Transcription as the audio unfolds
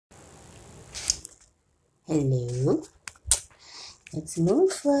Hello, it's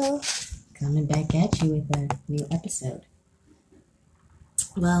Moonflow coming back at you with a new episode.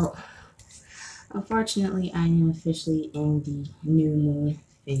 Well, unfortunately, I am officially in the new moon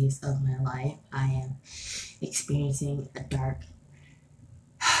phase of my life. I am experiencing a dark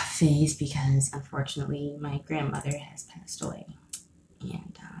phase because unfortunately, my grandmother has passed away.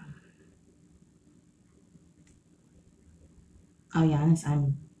 And I'll be honest,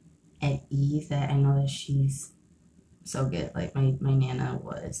 I'm at ease that I know that she's so good. Like my Nana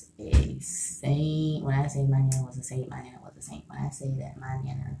was a saint. When I say my Nana was a saint, my Nana was a saint. When I say that my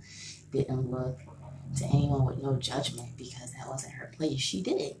Nana didn't look to anyone with no judgment because that wasn't her place, she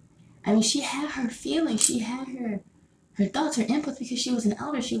did. I mean, she had her feelings, she had her thoughts, her inputs because she was an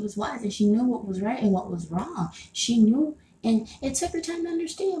elder, she was wise, and she knew what was right and what was wrong. She knew, and it took her time to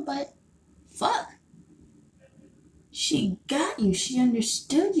understand, but fuck. She got you. She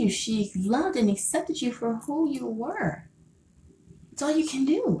understood you. She loved and accepted you for who you were. That's all you can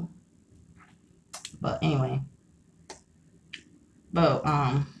do. But anyway. But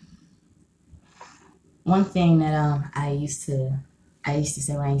one thing that I used to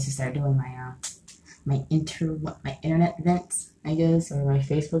say when I used to start doing my internet events, I guess, or my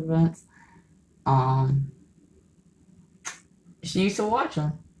Facebook events, she used to watch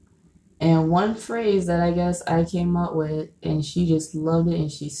them. And one phrase that I guess I came up with, and she just loved it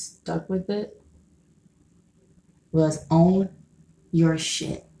and she stuck with it, was own your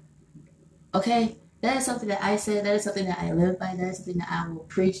shit. Okay? That is something that I said. That is something that I live by. That is something that I will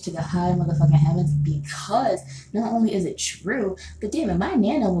preach to the high motherfucking heavens because not only is it true, but damn it, my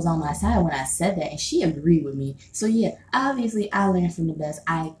Nana was on my side when I said that and she agreed with me. So yeah, obviously I learned from the best.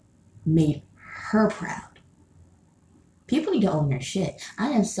 I made her proud. People need to own their shit.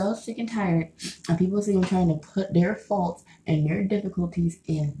 I am so sick and tired of people trying to put their faults and their difficulties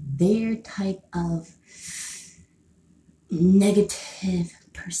in their type of negative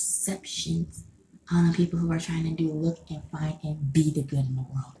perceptions on people who are trying to look and find and be the good in the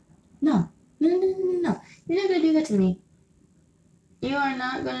world. No. You're not going to do that to me. You are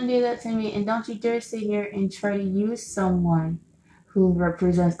not going to do that to me. And don't you dare sit here and try to use someone who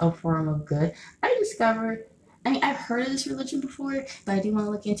represents a form of good. I've heard of this religion before, but I do want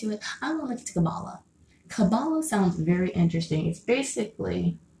to look into it. I want to look into Kabbalah. Kabbalah sounds very interesting. It's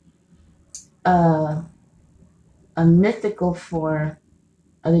basically a mythical form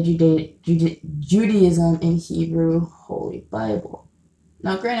of the Judaism and Hebrew Holy Bible.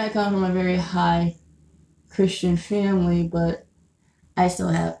 Now, granted, I come from a very high Christian family, but I still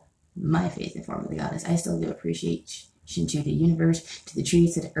have my faith in form of the goddess. I still give appreciation to the universe, to the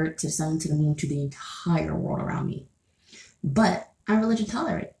trees, to the earth, to the sun, to the moon, to the entire world around me. But I'm religion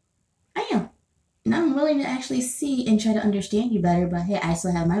tolerant. I am. And I'm willing to actually see and try to understand you better, but hey, I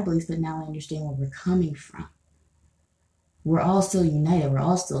still have my beliefs, but now I understand where we're coming from. We're all still united. We're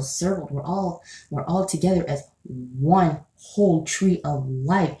all still circled. We're all together as one whole tree of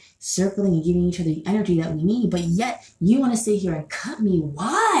life, circling and giving each other the energy that we need. But yet, you want to sit here and cut me.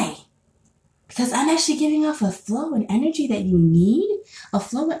 Why? Because I'm actually giving off a flow and energy that you need, a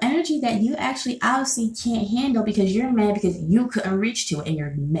flow of energy that you actually obviously can't handle because you're mad because you couldn't reach to it and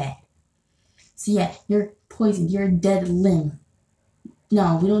you're mad. So yeah, you're poisoned. You're a dead limb.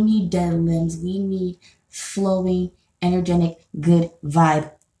 No, we don't need dead limbs. We need flowing, energetic, good vibe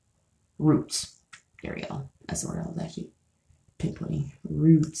roots. There we go. That's the word I was actually pinpointing.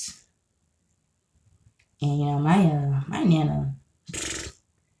 Roots. And you know, my Nana,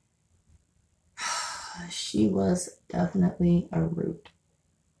 she was definitely a root.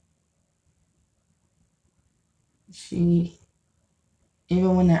 She,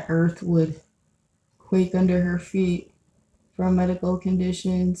 even when the earth would quake under her feet from medical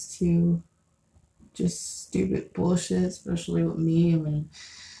conditions to just stupid bullshit, especially with me and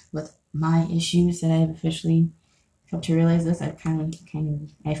with my issues that I've officially come to realize this. I've come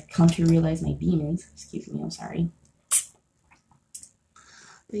to realize my demons. Excuse me, I'm sorry.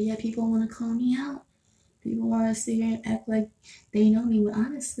 But yeah, people want to call me out. People want to sit here and act like they know me. But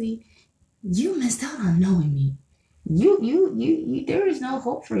honestly, you missed out on knowing me. You. There is no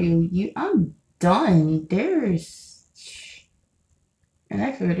hope for you. I'm done. And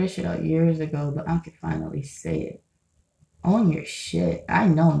I figured this shit out years ago, but I could finally say it. Own your shit. I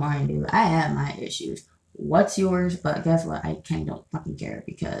know mine, dude. I have my issues. What's yours? But guess what? I kind of don't fucking care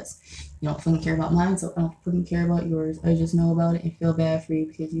because you don't fucking care about mine, so I don't fucking care about yours. I just know about it and feel bad for you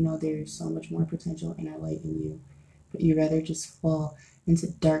because you know there's so much more potential and I light in you. But you'd rather just fall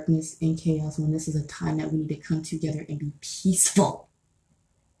into darkness and chaos when this is a time that we need to come together and be peaceful.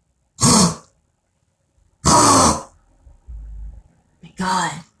 My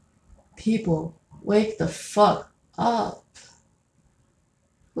God. People, Wake the fuck up.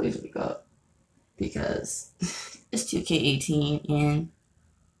 Please wake up. Because it's 2K18 and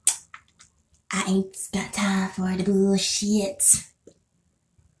I ain't got time for the bullshit.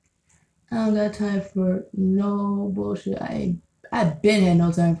 I don't got time for no bullshit. I been had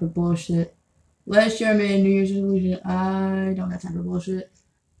no time for bullshit. Last year I made a New Year's resolution. I don't got time for bullshit.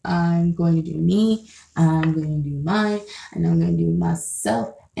 I'm going to do me. I'm going to do mine. And I'm going to do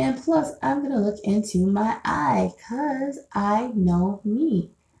myself. And plus, I'm going to look into my eye because I know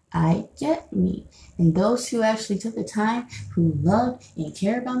me. I get me. And those who actually took the time, who loved and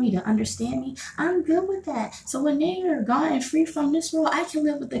cared about me to understand me, I'm good with that. So when they are gone and free from this world, I can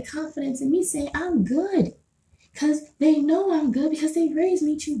live with the confidence in me saying I'm good. Because they know I'm good because they raised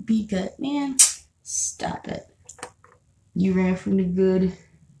me to be good. Man, stop it. You ran from the good,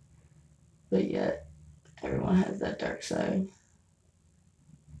 but yet everyone has that dark side.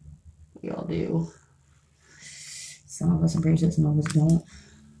 We all do. Some of us embrace it, some of us don't.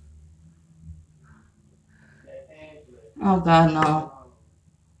 Oh God, no.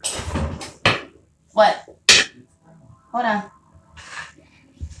 What? Hold on.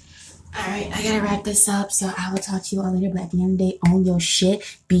 Alright, I gotta wrap this up, so I will talk to you all later, but at the end of the day, own your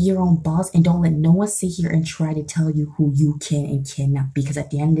shit, be your own boss, and don't let no one sit here and try to tell you who you can and cannot, because at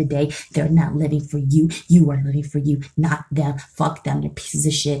the end of the day, they're not living for you, you are living for you, not them. Fuck them, they're pieces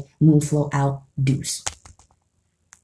of shit. Moonflow out, deuce.